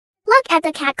Look at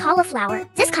the cat cauliflower.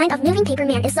 This kind of moving paper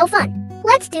man is so fun.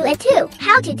 Let's do it too.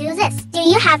 How to do this? Do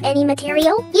you have any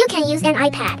material? You can use an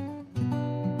iPad.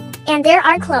 And there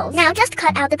are clothes. Now just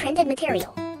cut out the printed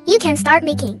material. You can start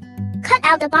making. Cut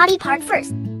out the body part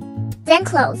first. Then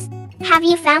clothes. Have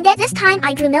you found it? This time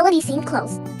I drew Melody seamed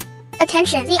clothes.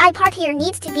 Attention, the eye part here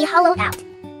needs to be hollowed out.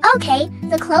 Okay,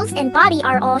 the clothes and body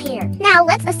are all here. Now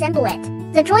let's assemble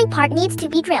it. The joint part needs to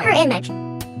be drilled. Per image.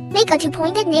 Make a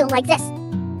two-pointed nail like this.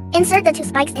 Insert the two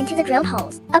spikes into the drilled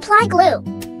holes. Apply glue.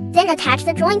 Then attach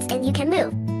the joints and you can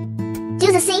move.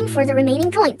 Do the same for the remaining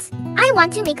joints. I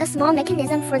want to make a small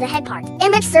mechanism for the head part.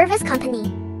 Image service company.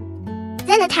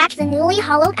 Then attach the newly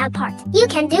hollowed out part. You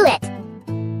can do it.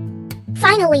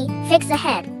 Finally, fix the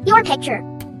head. Your picture.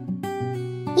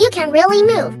 You can really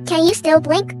move. Can you still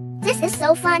blink? This is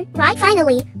so fun, right?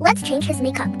 Finally, let's change his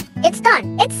makeup. It's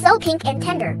done. It's so pink and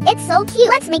tender. It's so cute.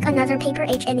 Let's make another paper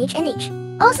H and H and H.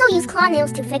 Also use claw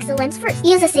nails to fix the limbs first.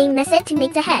 Use the same method to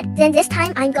make the head. Then this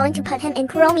time I'm going to put him in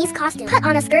Kuromi's costume. Put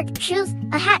on a skirt, shoes,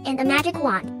 a hat and a magic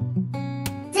wand.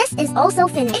 This is also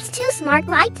finished. It's too smart,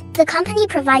 right? The company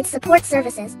provides support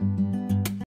services.